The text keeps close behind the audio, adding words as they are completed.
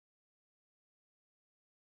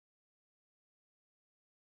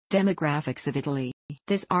Demographics of Italy.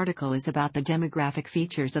 This article is about the demographic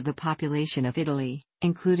features of the population of Italy,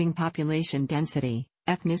 including population density,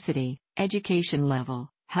 ethnicity, education level,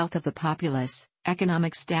 health of the populace,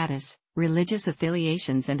 economic status, religious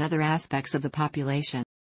affiliations and other aspects of the population.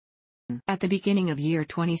 At the beginning of year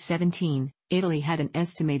 2017, Italy had an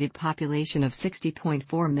estimated population of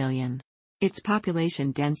 60.4 million. Its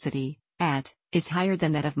population density, AT, is higher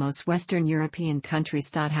than that of most Western European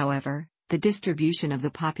countries. However, the distribution of the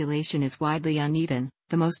population is widely uneven.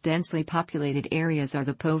 The most densely populated areas are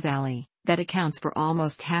the Po Valley, that accounts for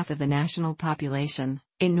almost half of the national population,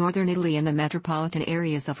 in northern Italy and the metropolitan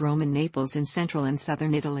areas of Rome and Naples in central and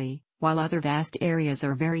southern Italy, while other vast areas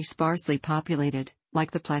are very sparsely populated,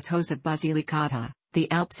 like the plateaus of Basilicata, the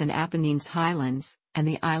Alps and Apennines highlands, and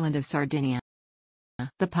the island of Sardinia.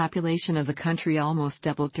 The population of the country almost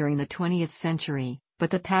doubled during the 20th century, but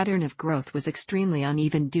the pattern of growth was extremely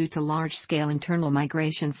uneven due to large-scale internal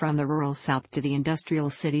migration from the rural south to the industrial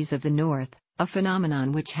cities of the north, a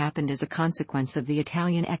phenomenon which happened as a consequence of the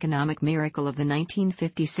Italian economic miracle of the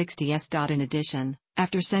 1950-60s. In addition,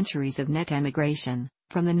 after centuries of net emigration,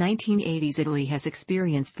 from the 1980s Italy has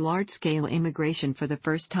experienced large-scale immigration for the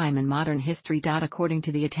first time in modern history. According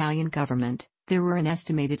to the Italian government, there were an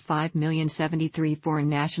estimated 5,073,000 foreign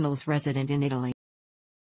nationals resident in Italy.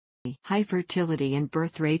 High fertility and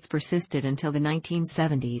birth rates persisted until the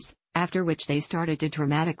 1970s, after which they started to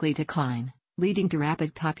dramatically decline, leading to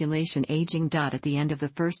rapid population aging. At the end of the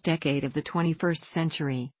first decade of the 21st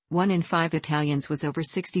century, 1 in 5 Italians was over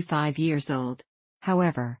 65 years old.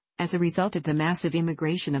 However, as a result of the massive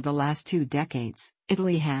immigration of the last 2 decades,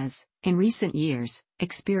 Italy has, in recent years,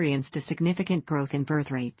 experienced a significant growth in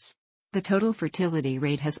birth rates. The total fertility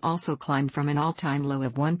rate has also climbed from an all-time low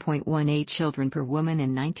of 1.18 children per woman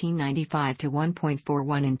in 1995 to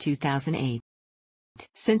 1.41 in 2008.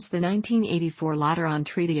 Since the 1984 Lateran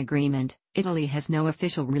Treaty Agreement, Italy has no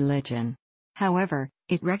official religion. However,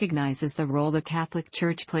 it recognizes the role the Catholic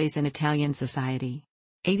Church plays in Italian society.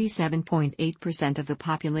 87.8% of the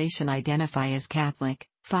population identify as Catholic,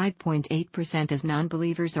 5.8% as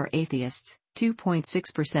non-believers or atheists,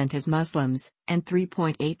 2.6% as Muslims, and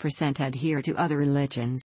 3.8% adhere to other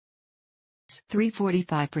religions.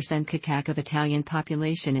 3.45% CAC of Italian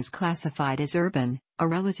population is classified as urban, a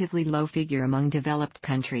relatively low figure among developed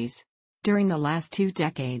countries. During the last 2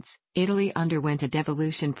 decades, Italy underwent a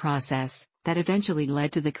devolution process that eventually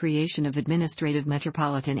led to the creation of administrative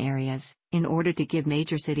metropolitan areas, in order to give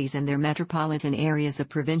major cities and their metropolitan areas a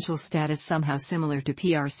provincial status somehow similar to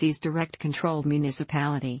PRC's direct-controlled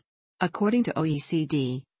municipality. According to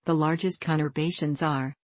OECD, the largest conurbations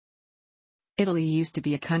are: Italy used to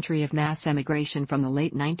be a country of mass emigration from the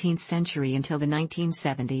late 19th century until the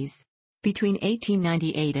 1970s. Between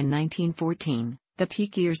 1898 and 1914, the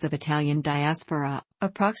peak years of Italian diaspora,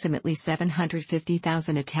 approximately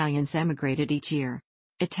 750,000 Italians emigrated each year.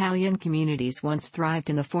 Italian communities once thrived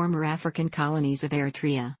in the former African colonies of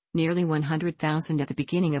Eritrea, nearly 100,000 at the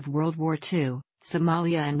beginning of World War II,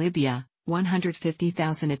 Somalia and Libya.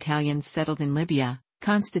 150,000 Italians settled in Libya,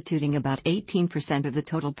 constituting about 18% of the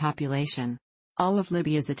total population. All of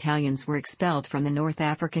Libya's Italians were expelled from the North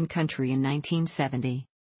African country in 1970.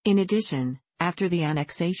 In addition, after the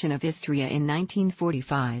annexation of Istria in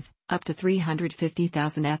 1945, up to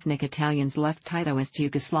 350,000 ethnic Italians left Titoist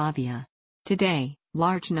Yugoslavia. Today,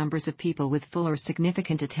 large numbers of people with full or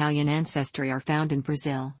significant Italian ancestry are found in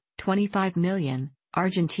Brazil, 25 million,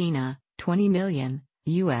 Argentina, 20 million,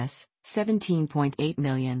 US, 17.8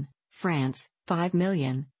 million, France, 5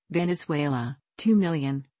 million, Venezuela, 2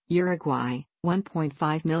 million, Uruguay,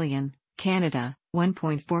 1.5 million, Canada,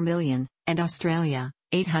 1.4 million, and Australia,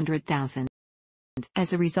 800,000.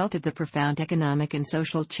 As a result of the profound economic and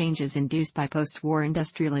social changes induced by post-war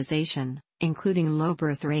industrialization, including low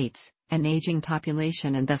birth rates, an aging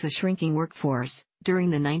population and thus a shrinking workforce, during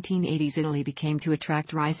the 1980s Italy became to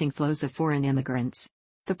attract rising flows of foreign immigrants.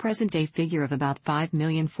 The present-day figure of about 5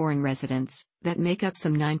 million foreign residents, that make up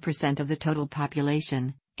some 9% of the total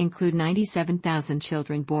population, include 97,000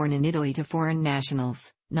 children born in Italy to foreign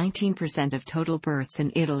nationals, 19% of total births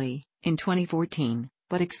in Italy, in 2014,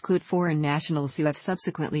 but exclude foreign nationals who have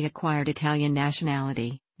subsequently acquired Italian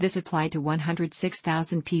nationality. This applied to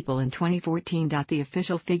 106,000 people in 2014. The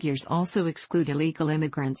official figures also exclude illegal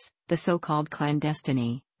immigrants, the so-called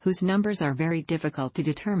clandestini, whose numbers are very difficult to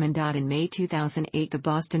determine. In May 2008 the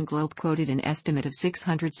Boston Globe quoted an estimate of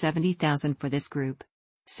 670,000 for this group.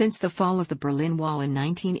 Since the fall of the Berlin Wall in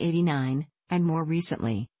 1989, and more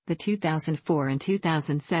recently, the 2004 and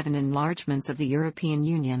 2007 enlargements of the European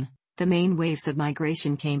Union, the main waves of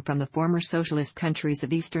migration came from the former socialist countries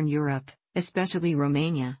of Eastern Europe, especially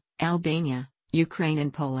Romania, Albania, Ukraine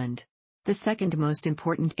and Poland. The second most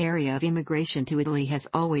important area of immigration to Italy has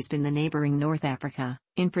always been the neighboring North Africa,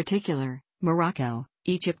 in particular, Morocco,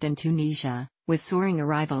 Egypt and Tunisia, with soaring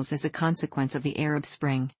arrivals as a consequence of the Arab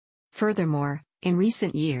Spring. Furthermore, in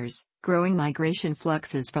recent years, growing migration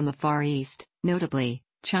fluxes from the Far East, notably,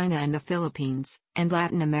 China and the Philippines, and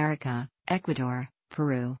Latin America, Ecuador,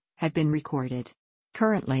 Peru, have been recorded.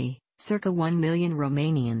 Currently, circa 1 million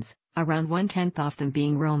Romanians, around 1/10 of them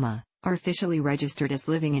being Roma, are officially registered as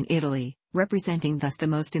living in Italy, representing thus the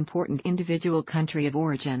most important individual country of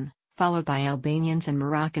origin, followed by Albanians and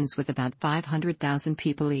Moroccans with about 500,000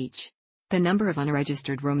 people each. The number of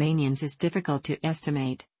unregistered Romanians is difficult to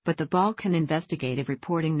estimate, but the Balkan Investigative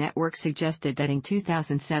Reporting Network suggested that in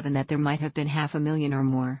 2007 that there might have been 500,000 or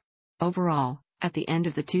more. Overall, at the end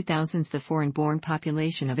of the 2000s the foreign-born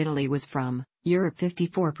population of Italy was from Europe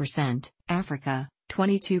 54%, Africa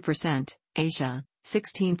 22%, Asia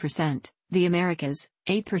 16%, the Americas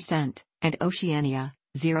 8%, and Oceania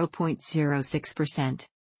 0.06%.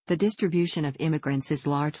 The distribution of immigrants is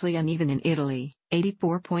largely uneven in Italy.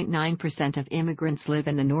 84.9% of immigrants live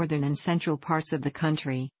in the northern and central parts of the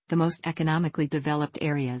country, the most economically developed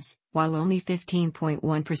areas, while only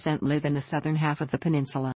 15.1% live in the southern half of the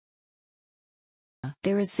peninsula.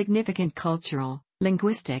 There is significant cultural,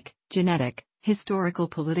 linguistic, genetic, historical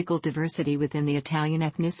political diversity within the Italian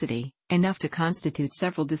ethnicity, enough to constitute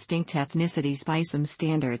several distinct ethnicities by some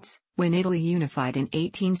standards. When Italy unified in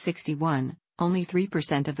 1861, only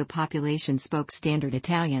 3% of the population spoke Standard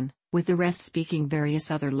Italian, with the rest speaking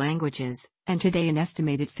various other languages, and today an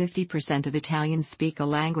estimated 50% of Italians speak a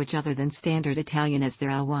language other than Standard Italian as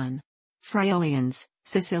their L1. Friulians,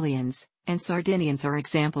 Sicilians, and Sardinians are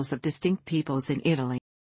examples of distinct peoples in Italy.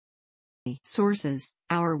 Sources: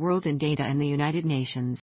 Our World in Data and the United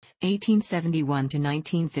Nations, 1871 to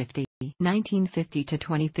 1950, 1950 to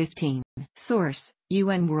 2015. Source: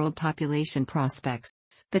 UN World Population Prospects.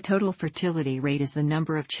 The total fertility rate is the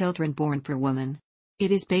number of children born per woman.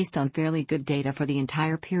 It is based on fairly good data for the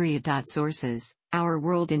entire period. Sources: Our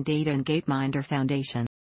World in Data and Gapeminder Foundation.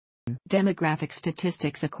 Demographic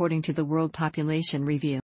statistics according to the World Population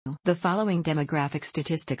Review. The following demographic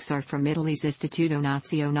statistics are from Italy's Istituto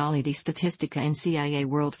Nazionale di Statistica and CIA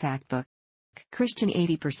World Factbook. Christian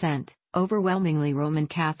 80%, overwhelmingly Roman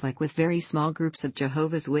Catholic with very small groups of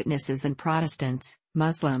Jehovah's Witnesses and Protestants,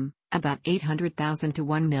 Muslim, about 800,000 to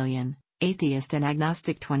 1 million, atheist and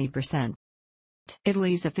agnostic 20%.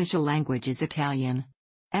 Italy's official language is Italian.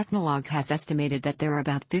 Ethnologue has estimated that there are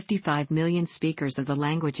about 55 million speakers of the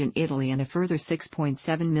language in Italy and a further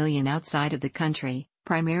 6.7 million outside of the country,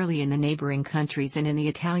 primarily in the neighboring countries and in the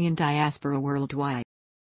Italian diaspora worldwide.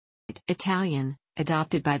 Italian,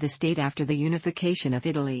 adopted by the state after the unification of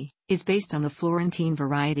Italy, is based on the Florentine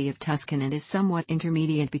variety of Tuscan and is somewhat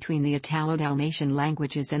intermediate between the Italo-Dalmatian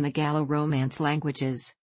languages and the Gallo-Romance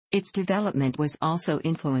languages. Its development was also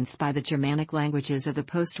influenced by the Germanic languages of the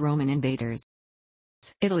post-Roman invaders.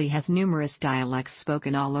 Italy has numerous dialects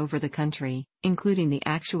spoken all over the country, including the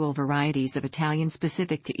actual varieties of Italian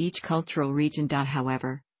specific to each cultural region.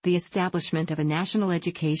 However, the establishment of a national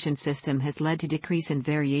education system has led to decrease in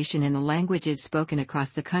variation in the languages spoken across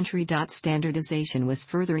the country. Standardization was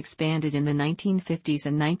further expanded in the 1950s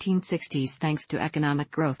and 1960s thanks to economic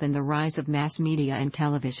growth and the rise of mass media and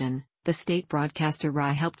television. The state broadcaster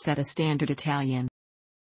RAI helped set a standard Italian.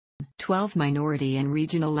 12 minority and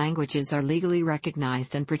regional languages are legally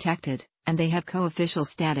recognized and protected, and they have co-official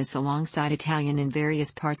status alongside Italian in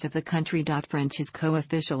various parts of the country. French is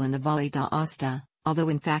co-official in the Valle d'Aosta, although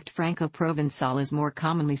in fact Franco-Provençal is more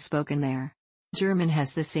commonly spoken there. German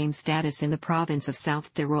has the same status in the province of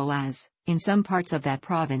South Tyrol as, in some parts of that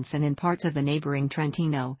province and in parts of the neighboring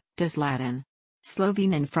Trentino, does Latin.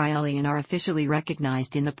 Slovene and Friulian are officially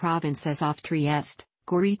recognized in the provinces of Trieste,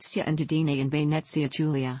 Gorizia and Udine and Venezia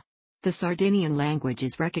Giulia. The Sardinian language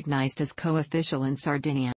is recognized as co-official in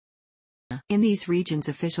Sardinia. In these regions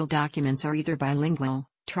official documents are either bilingual,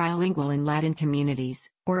 trilingual in Latin communities,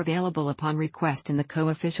 or available upon request in the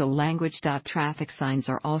co-official language. Traffic signs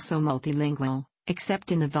are also multilingual,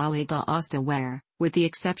 except in the Valle d'Aosta where, with the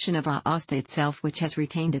exception of Aosta itself which has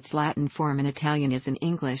retained its Latin form in Italian as in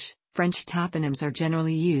English, French toponyms are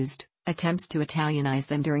generally used, attempts to Italianize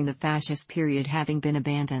them during the fascist period having been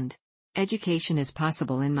abandoned. Education is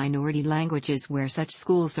possible in minority languages where such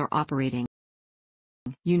schools are operating.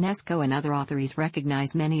 UNESCO and other authorities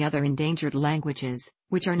recognize many other endangered languages,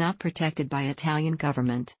 which are not protected by Italian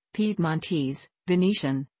government: Piedmontese,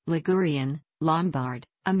 Venetian, Ligurian, Lombard,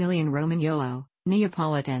 Emilian Romagnolo,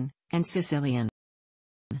 Neapolitan, and Sicilian.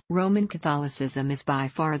 Roman Catholicism is by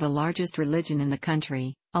far the largest religion in the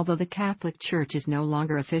country, although the Catholic Church is no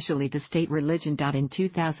longer officially the state religion. In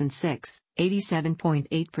 2006,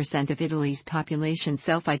 87.8% of Italy's population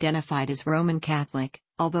self-identified as Roman Catholic,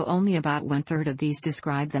 although only about one-third of these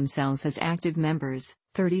describe themselves as active members,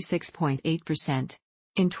 36.8%.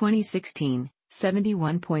 In 2016,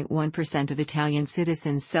 71.1% of Italian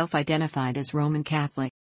citizens self-identified as Roman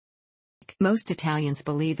Catholic. Most Italians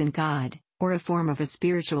believe in God, or a form of a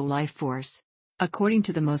spiritual life force. According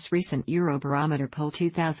to the most recent Eurobarometer poll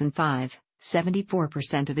 2005,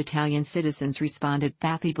 74% of Italian citizens responded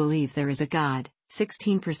that they believe there is a God,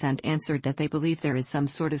 16% answered that they believe there is some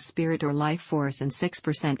sort of spirit or life force, and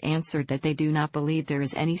 6% answered that they do not believe there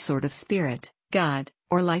is any sort of spirit, God,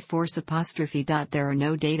 or life force. There are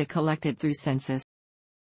no data collected through census.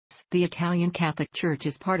 The Italian Catholic Church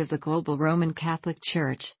is part of the global Roman Catholic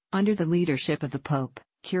Church, under the leadership of the Pope,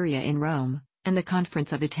 Curia in Rome, and the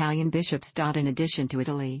Conference of Italian Bishops. In addition to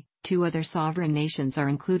Italy, two other sovereign nations are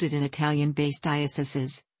included in Italian-based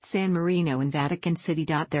dioceses, San Marino and Vatican City.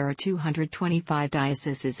 There are 225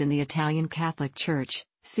 dioceses in the Italian Catholic Church.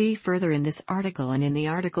 See further in this article and in the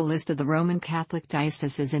article list of the Roman Catholic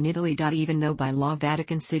dioceses in Italy. Even though by law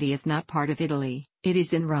Vatican City is not part of Italy, it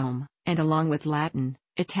is in Rome, and along with Latin,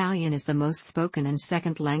 Italian is the most spoken and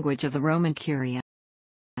second language of the Roman Curia.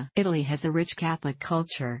 Italy has a rich Catholic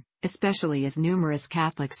culture, especially as numerous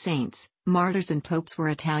Catholic saints, martyrs and popes were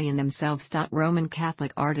Italian themselves. Roman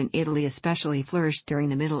Catholic art in Italy especially flourished during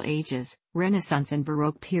the Middle Ages, Renaissance and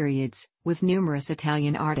Baroque periods, with numerous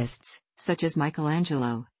Italian artists, such as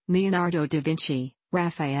Michelangelo, Leonardo da Vinci,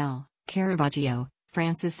 Raphael, Caravaggio,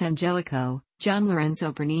 Francis Angelico, Gian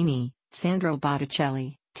Lorenzo Bernini, Sandro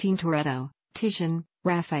Botticelli, Tintoretto, Titian,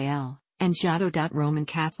 Raphael, and Giotto. Roman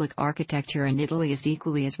Catholic architecture in Italy is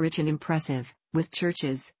equally as rich and impressive, with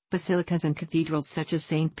churches, basilicas and cathedrals such as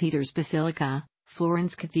St. Peter's Basilica,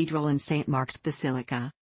 Florence Cathedral and St. Mark's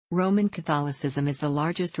Basilica. Roman Catholicism is the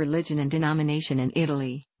largest religion and denomination in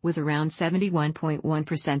Italy, with around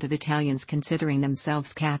 71.1% of Italians considering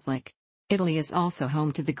themselves Catholic. Italy is also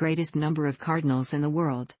home to the greatest number of cardinals in the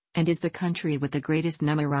world, and is the country with the greatest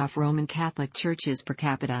number of Roman Catholic churches per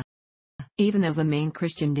capita. Even though the main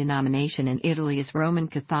Christian denomination in Italy is Roman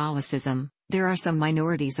Catholicism, there are some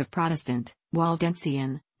minorities of Protestant,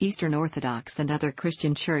 Waldensian, Eastern Orthodox and other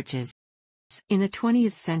Christian churches. In the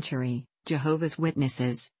 20th century, Jehovah's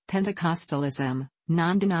Witnesses, Pentecostalism,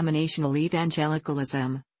 non-denominational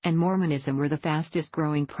evangelicalism, and Mormonism were the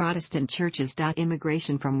fastest-growing Protestant churches.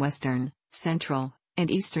 Immigration from Western, Central,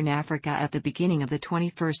 and Eastern Africa at the beginning of the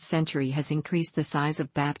 21st century has increased the size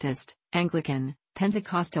of Baptist, Anglican,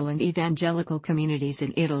 Pentecostal and evangelical communities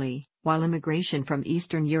in Italy, while immigration from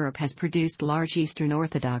Eastern Europe has produced large Eastern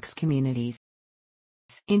Orthodox communities.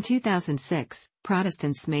 In 2006,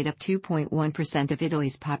 Protestants made up 2.1% of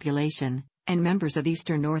Italy's population, and members of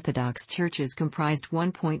Eastern Orthodox churches comprised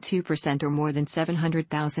 1.2% or more than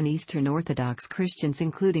 700,000 Eastern Orthodox Christians,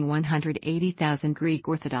 including 180,000 Greek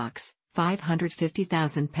Orthodox,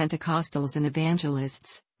 550,000 Pentecostals and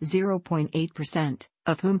evangelists, 0.8%,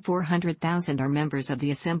 of whom 400,000 are members of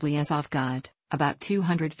the Assemblies of God, about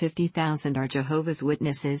 250,000 are Jehovah's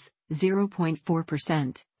Witnesses,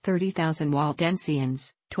 0.4%, 30,000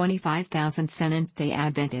 Waldensians, 25,000 Seventh-day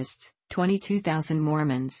Adventists, 22,000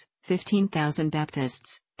 Mormons, 15,000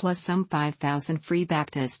 Baptists, plus some 5,000 Free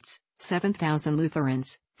Baptists, 7,000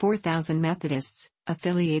 Lutherans, 4,000 Methodists,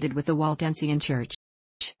 affiliated with the Waldensian Church.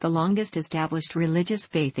 The longest established religious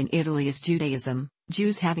faith in Italy is Judaism,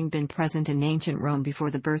 Jews having been present in ancient Rome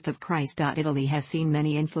before the birth of Christ. Italy has seen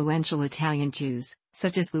many influential Italian Jews,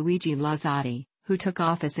 such as Luigi Luzzati, who took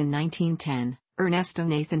office in 1910, Ernesto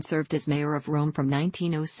Nathan served as mayor of Rome from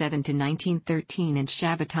 1907 to 1913, and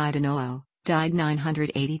Shabbatai Danilo, died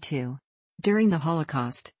 982. During the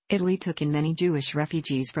Holocaust, Italy took in many Jewish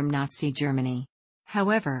refugees from Nazi Germany.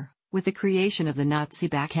 However, with the creation of the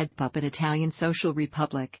Nazi-backed head puppet Italian Social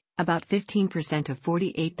Republic, about 15% of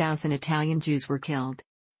 48,000 Italian Jews were killed.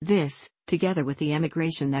 This, together with the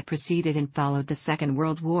emigration that preceded and followed the Second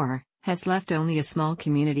World War, has left only a small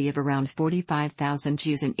community of around 45,000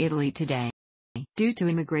 Jews in Italy today. Due to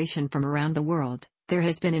immigration from around the world, there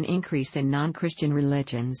has been an increase in non-Christian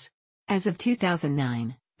religions. As of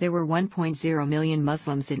 2009, there were 1.0 million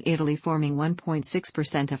Muslims in Italy, forming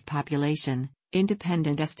 1.6% of population.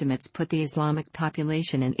 Independent estimates put the Islamic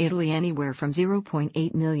population in Italy anywhere from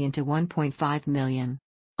 0.8 million to 1.5 million.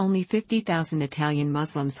 Only 50,000 Italian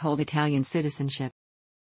Muslims hold Italian citizenship.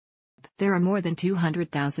 There are more than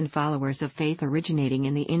 200,000 followers of faith originating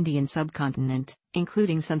in the Indian subcontinent,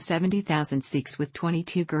 including some 70,000 Sikhs with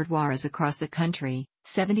 22 gurdwaras across the country,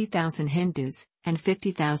 70,000 Hindus, and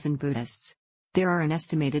 50,000 Buddhists. There are an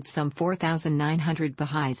estimated some 4,900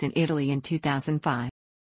 Baha'is in Italy in 2005.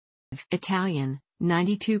 Italian,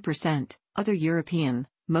 92%, other European,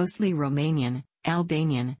 mostly Romanian,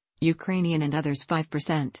 Albanian, Ukrainian and others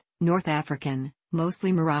 5%, North African,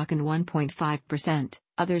 mostly Moroccan 1.5%,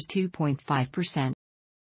 others 2.5%.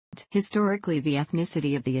 Historically, the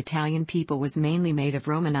ethnicity of the Italian people was mainly made of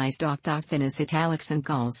Romanized autochthonous Italics and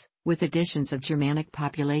Gauls, with additions of Germanic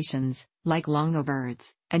populations, like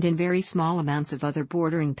Longobards, and in very small amounts of other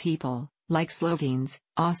bordering people, like Slovenes,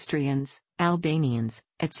 Austrians, Albanians,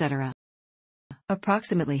 etc.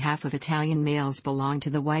 Approximately half of Italian males belong to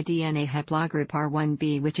the Y-DNA haplogroup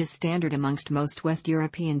R1b, which is standard amongst most West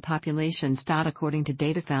European populations. According to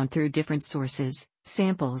data found through different sources,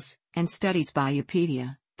 samples, and studies by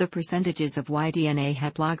Wikipedia, the percentages of Y-DNA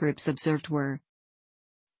haplogroups observed were.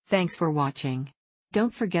 Thanks for watching.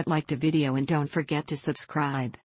 Don't forget to like the video and don't forget to subscribe.